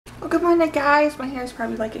Well, good morning, guys. My hair is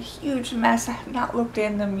probably like a huge mess. I have not looked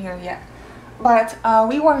in the mirror yet, but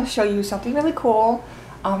we want to show you something really cool.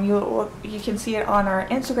 You can see it on our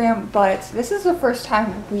Instagram, but this is the first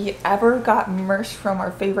time we ever got merch from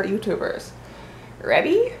our favorite YouTubers.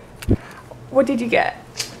 Ready? What did you get?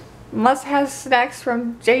 Must have snacks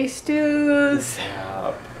from J Stews.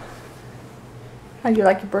 Yep. How do you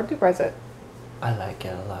like your birthday present? I like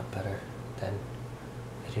it a lot better than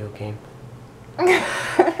video game.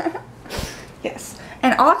 Yes,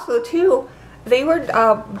 and also too, they were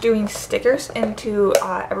doing stickers into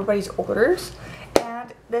everybody's orders,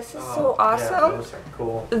 and this is so awesome. Yeah, those are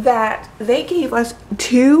cool. That they gave us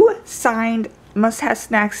 2 signed Must Have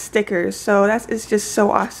Snacks stickers. So that is just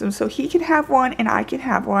so awesome. So he can have one and I can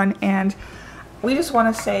have one, and we just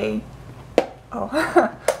want to say,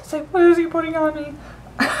 oh, it's like, what is he putting on me?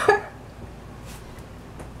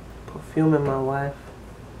 Perfume in my wife.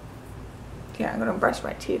 Yeah, I'm gonna brush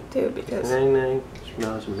my teeth too because It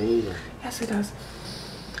smells amazing. yes, it does.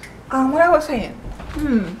 What I was saying.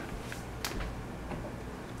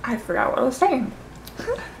 I forgot what I was saying.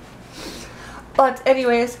 But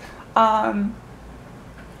anyways,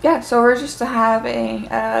 yeah, so we're just having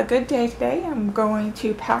a good day today. I'm going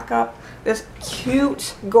to pack up this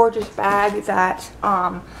cute, gorgeous bag that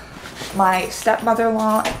my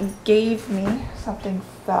stepmother-in-law gave me. Something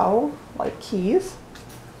fell, like keys.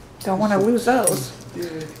 Don't want to lose those.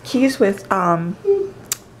 Keys with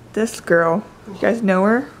this girl. You guys know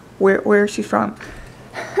her? Where is she from?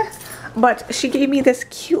 But she gave me this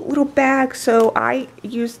cute little bag, so I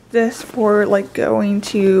used this for like going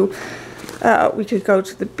to we could go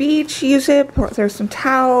to the beach, use it. There's some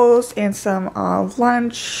towels and some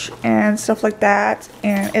lunch and stuff like that,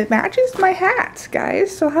 and it matches my hat,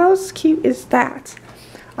 guys. So how cute is that?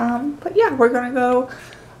 But yeah, we're gonna go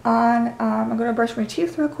on. I'm gonna brush my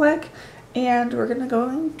teeth real quick, and we're gonna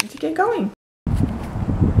get going.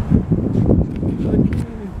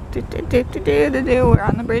 We're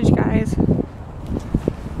on the bridge, guys.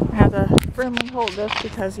 I have to firmly hold this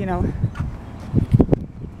because, you know,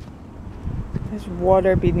 there's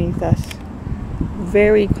water beneath us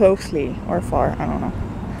very closely or far. I don't know.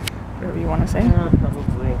 Whatever you want to say.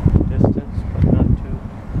 Probably distance, but not too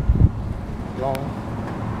long.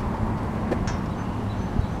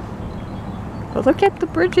 But look at the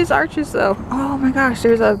bridge's arches, though. Oh my gosh,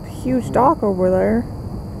 there's a huge dock over there.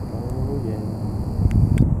 Oh yeah.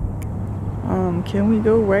 Can we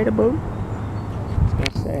go ride a boat? I was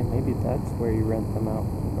gonna say, maybe that's where you rent them out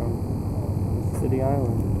from. City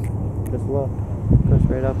Island. Just look. Goes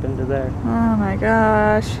right up into there. Oh my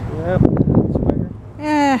gosh. Yep. That's where.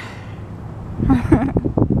 Yeah.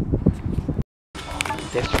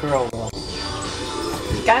 This girl will.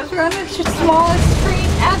 Guys, we're on the smallest street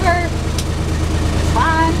ever. It's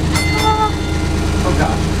fun. Oh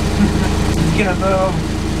god. It's gonna move.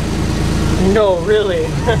 No, really.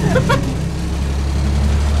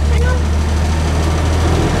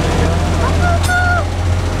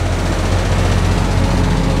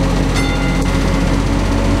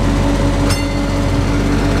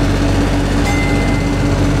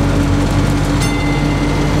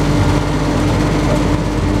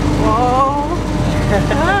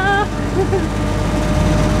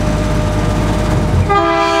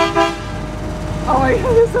 Oh my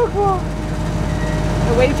god, that's so cool.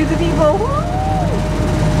 I wave to the people.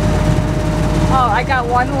 Oh, I got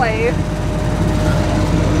one wave.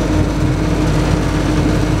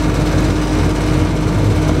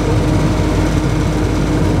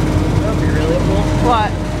 That would be really cool.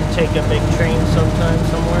 What? Take a big train sometime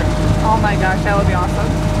somewhere. Oh my gosh, that would be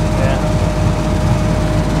awesome. Yeah.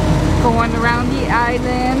 Going around the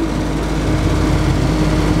island.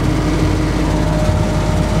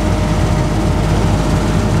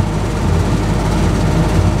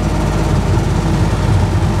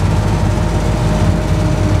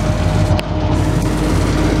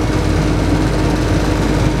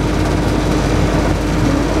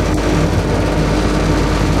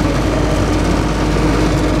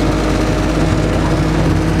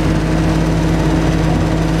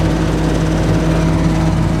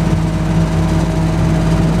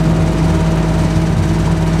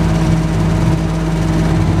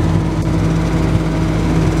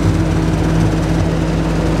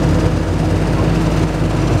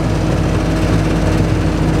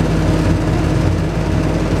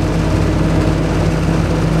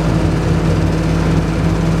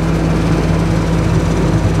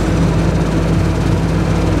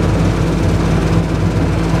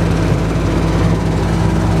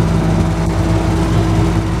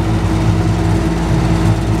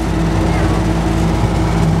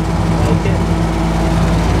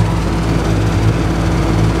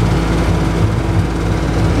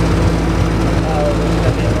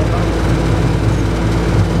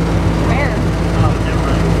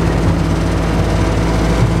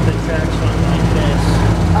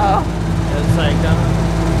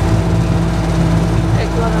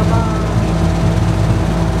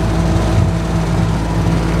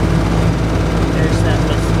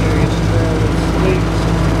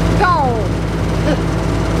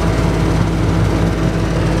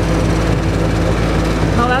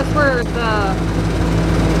 That's where the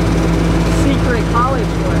secret college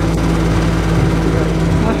was.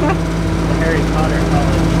 Harry Potter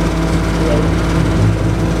College.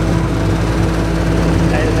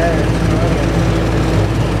 Hey there,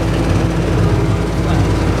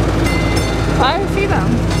 I didn't see them.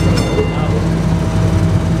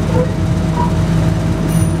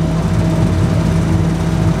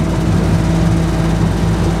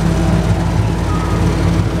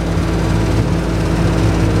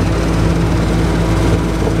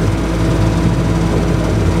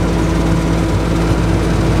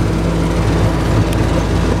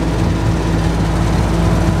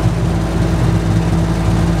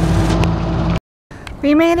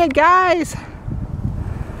 We made it, guys!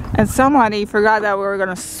 And somebody forgot that we were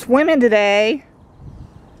gonna swim in today.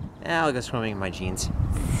 Yeah, I'll go swimming in my jeans.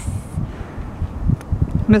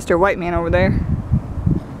 Mr. White Man over there.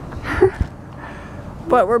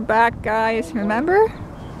 But we're back, guys, remember?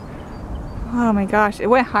 Oh my gosh, it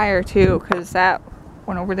went higher too, because that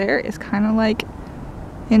one over there is kind of like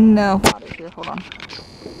in the water here. Hold on.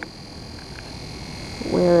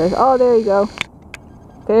 Where is, oh, there you go.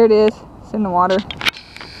 There it is. It's in the water.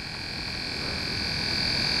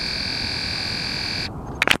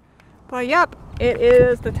 But yep, it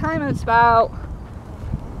is, the time is about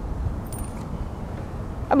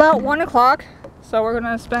 1 o'clock. So we're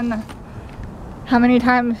gonna spend how many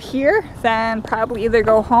time here? Then probably either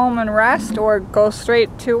go home and rest or go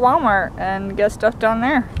straight to Walmart and get stuff done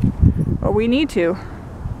there. Or we need to.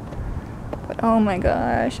 But oh my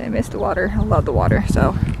gosh, I miss the water. I love the water.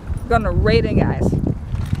 So we're gonna raid it, guys.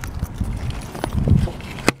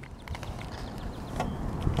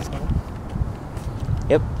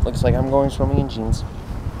 Yep, looks like I'm going swimming in jeans.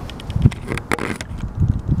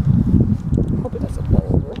 Hope it doesn't blow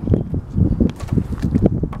over.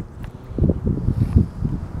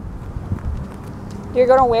 You're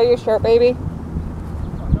gonna wear your shirt, baby?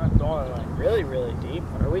 I'm not going like really, really deep,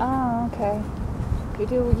 are we? Oh, okay. You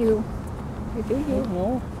do you. You do you.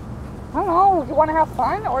 No. I don't know. You want to have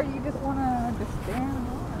fun, or you just want to just stand?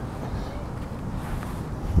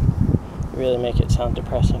 You really make it sound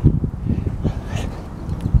depressing.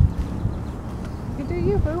 You do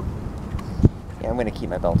you, boo. Yeah, I'm gonna keep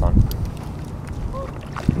my belt on.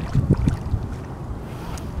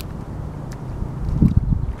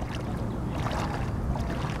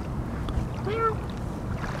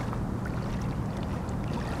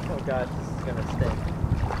 Oh god, this is gonna stink.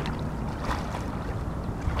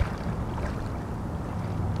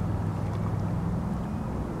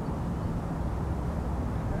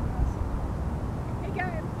 Hey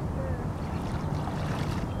guys.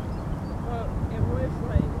 Well, it was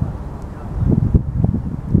like...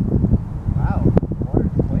 Wow,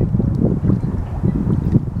 water's way more.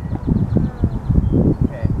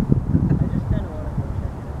 Okay. I just kind of want to go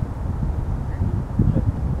check it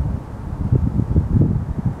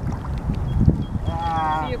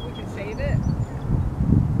out. See if we can save it.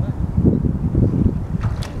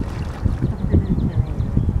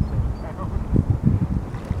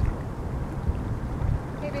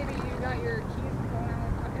 Hey baby, you got your keys going out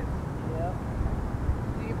of the pocket? Yep,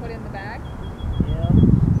 Did you put it in the bag? yep.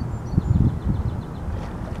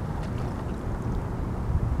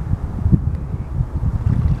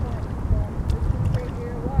 Right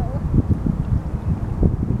here. Whoa.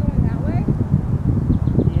 Going that way?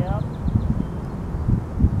 Yep.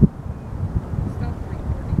 Stop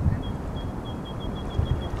recording then.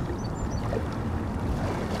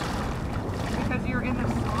 Because you're in the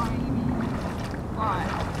slimy spot.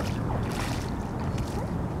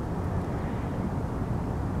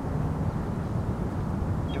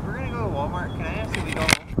 If we're gonna go to Walmart, can I ask if we go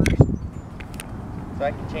home first? So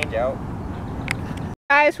I can change out?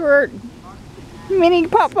 Guys, we're mini I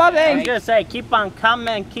was pop-upping. gonna say, keep on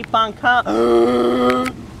coming, keep on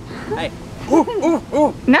coming. Hey.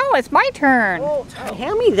 No, it's my turn. Oh,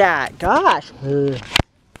 hand me that, gosh.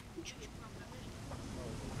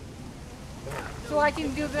 So I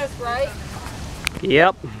can do this, right?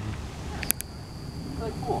 Yep.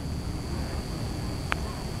 Really cool.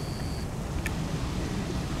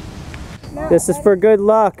 This is for good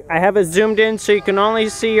luck. I have it zoomed in so you can only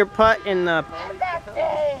see your putt in the...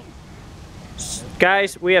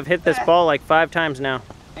 Guys, we have hit this ball like 5 times now.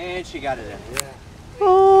 And she got it in.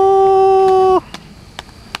 Oh!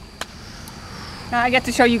 Now I get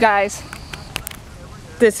to show you guys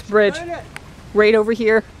this bridge right over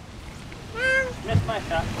here. Missed my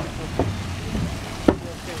shot.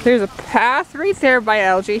 There's a path right there by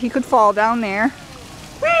LG. He could fall down there.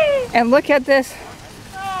 And look at this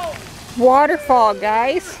waterfall,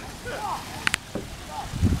 guys.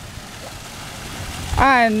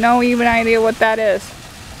 I have no even idea what that is.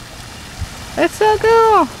 It's so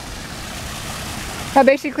cool. Now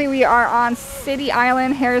basically we are on City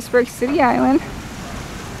Island, Harrisburg City Island.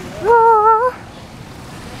 Ah.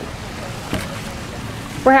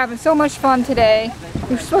 We're having so much fun today.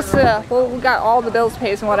 We're supposed to, well, we got all the bills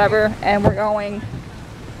paid and whatever, and we're going,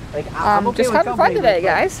 just having fun today,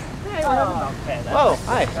 guys. Whoa,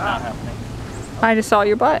 hi. I just saw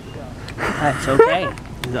your butt. That's okay.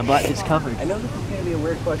 The butt is covered. I know this is going to be a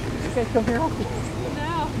weird question. Did you guys come here often?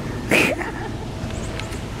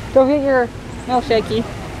 Go get your milkshakey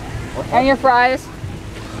and your fries.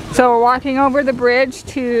 So we're walking over the bridge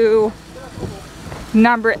to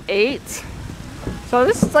number 8. So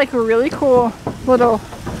this is like a really cool little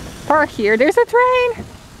park here. There's a train.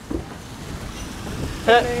 Look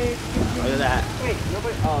at that. Wait,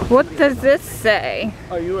 nobody. Oh, What does this say?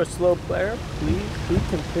 Are you a slow player? Please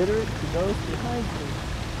consider it to those behind you.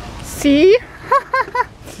 See?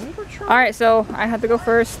 Alright, so I have to go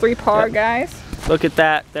first. 3 par, guys. Look at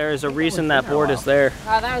that. There is a reason that board is there.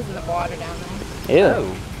 Oh, that was in the water down there.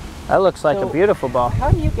 Ew. That looks like a beautiful ball. How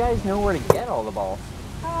do you guys know where to get all the balls?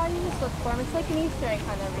 Oh, you just look for them. It's like an Easter egg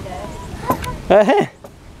hunt every day.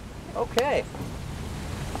 Okay.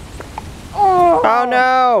 Oh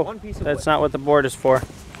no! One piece of That's wood. not what the board is for.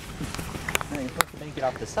 No, you're supposed to make it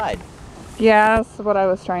off the side. Yeah, that's what I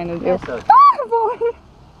was trying to do. Yeah, so Ah, boy.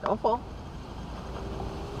 don't fall.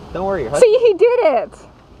 Don't worry, your See, he did it.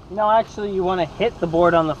 No, actually you want to hit the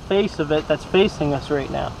board on the face of it that's facing us right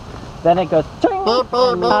now. Then it goes ting, and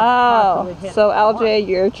we Oh, hit so the LJ,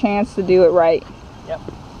 your chance to do it right.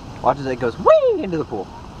 Watch as it goes wing into the pool.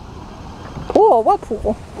 Pool? What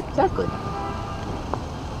pool? Exactly.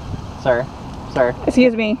 Sir.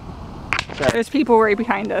 Excuse me. Sir. There's people right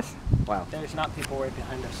behind us. Wow. There's not people right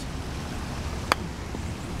behind us.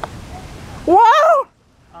 Whoa!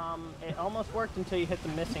 It almost worked until you hit the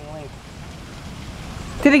missing link.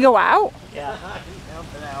 Did it go out? Yeah.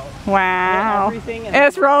 Wow. Everything and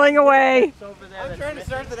It's rolling away. it's over there I'm that's trying to missing.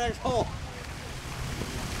 start the next hole.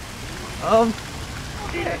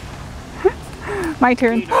 My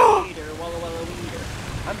turn. Weeder, walla walla weeder.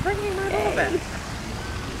 I'm bringing my ball back.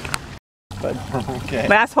 Okay.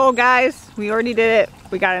 Last hole, guys. We already did it.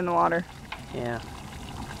 We got in the water. Yeah.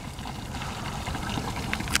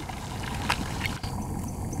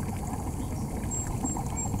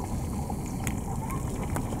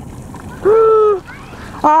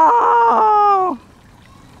 Oh!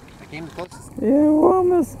 I came the closest. You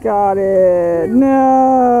almost got it.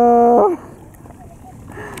 No.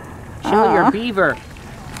 Show your beaver.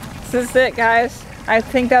 This is it, guys. I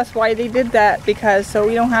think that's why they did that, because so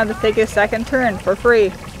we don't have to take a second turn for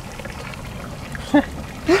free.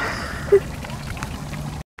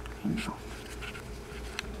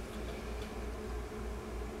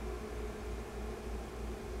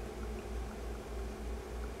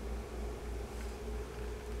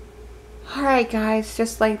 Alright guys,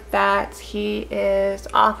 just like that, he is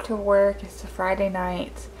off to work. It's a Friday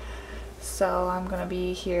night, so I'm gonna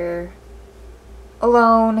be here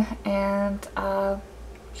alone and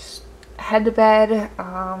just head to bed.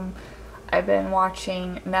 I've been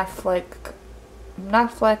watching Netflix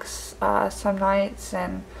some nights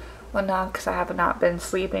and whatnot because I have not been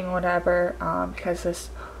sleeping or whatever, because this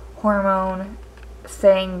hormone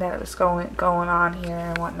thing that was going on here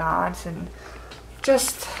and whatnot, and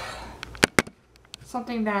just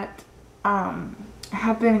something that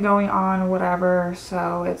have been going on or whatever.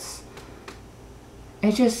 So it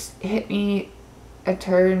just hit me in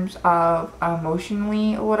terms of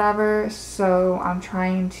emotionally or whatever, so I'm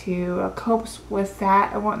trying to cope with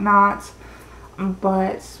that and whatnot,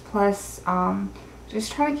 but plus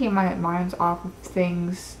just trying to keep my mind off of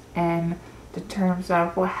things and the terms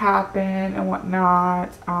of what happened and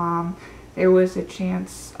whatnot. There was a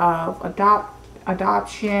chance of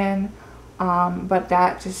adoption, but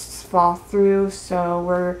that just fell through, so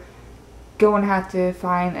we're going to have to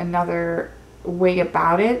find another way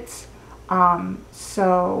about it.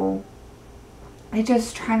 So I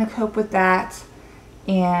just trying to cope with that,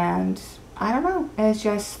 and I don't know, it's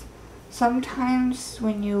just sometimes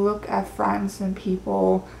when you look at friends and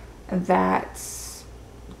people that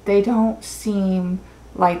they don't seem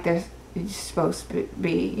like they're supposed to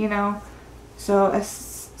be, you know. So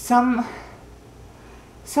some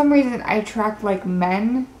reason I attract like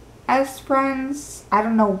men as friends. I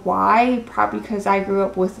don't know why, probably because I grew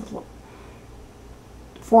up with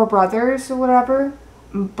 4 brothers or whatever,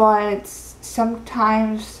 but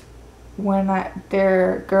sometimes when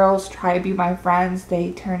their girls try to be my friends,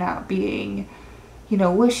 they turn out being, you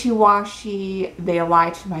know, wishy-washy. They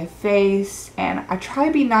lie to my face, and I try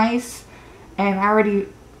to be nice, and I already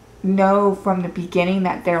know from the beginning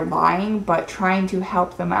that they're lying, but trying to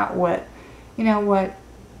help them out with you know, what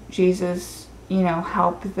Jesus, you know,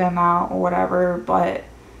 helped them out or whatever, but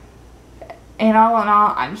in all,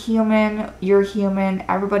 I'm human, you're human,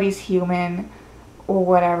 everybody's human, or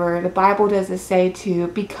whatever. The Bible doesn't say to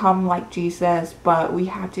become like Jesus, but we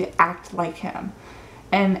have to act like him.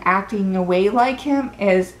 And acting away like him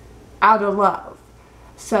is out of love.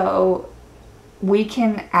 So we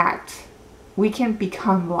can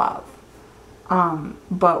become love.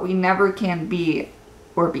 But we never can be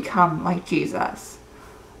or become like Jesus.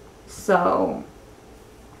 So,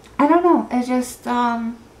 I don't know. It's just,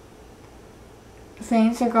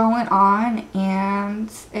 things are going on,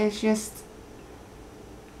 and it's just,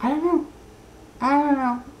 I don't know.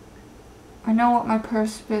 I know what my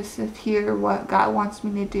purpose is here, what God wants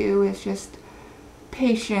me to do is just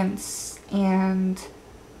patience and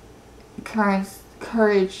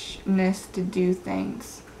courageousness to do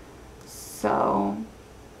things. So,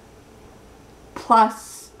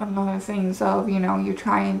 plus another things of, you know, you're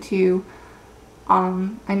trying to, I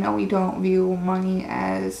know we don't view money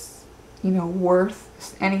as, you know,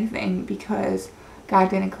 worth anything because God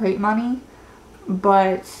didn't create money,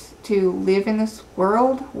 but to live in this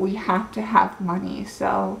world, we have to have money.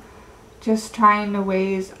 So just trying the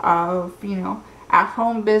ways of, you know,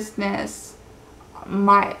 at-home business,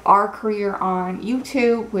 our career on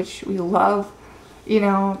YouTube, which we love. You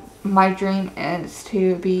know, my dream is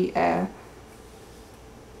to be a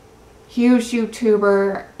huge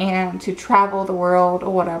YouTuber and to travel the world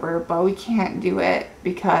or whatever, but we can't do it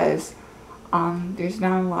because there's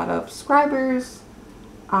not a lot of subscribers.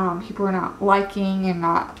 People are not liking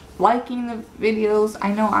the videos.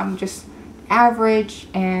 I know I'm just average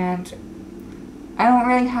and I don't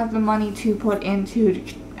really have the money to put into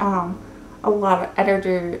a lot of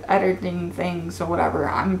editing things or whatever.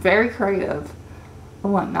 I'm very creative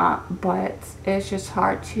and whatnot, but it's just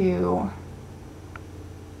hard to,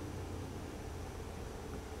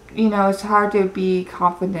 you know, it's hard to be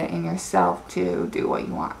confident in yourself to do what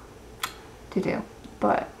you want to do.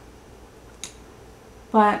 But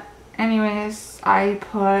anyways, I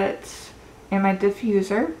put in my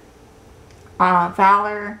diffuser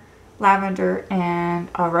Valor, lavender, and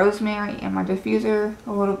rosemary in my diffuser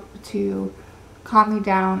a little to calm me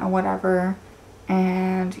down or whatever.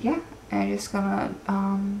 And yeah, I'm just gonna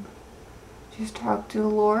just talk to the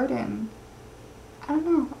Lord, and I don't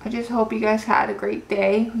know. I just hope you guys had a great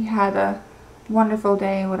day. We had a wonderful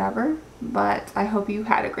day, whatever. But I hope you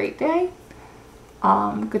had a great day.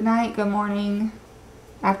 Good night, good morning,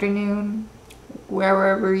 afternoon,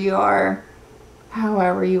 wherever you are,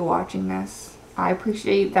 however you're watching this. I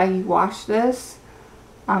appreciate that you watched this.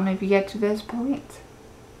 If you get to this point,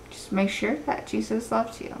 just make sure that Jesus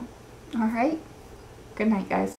loves you. Alright? Good night, guys.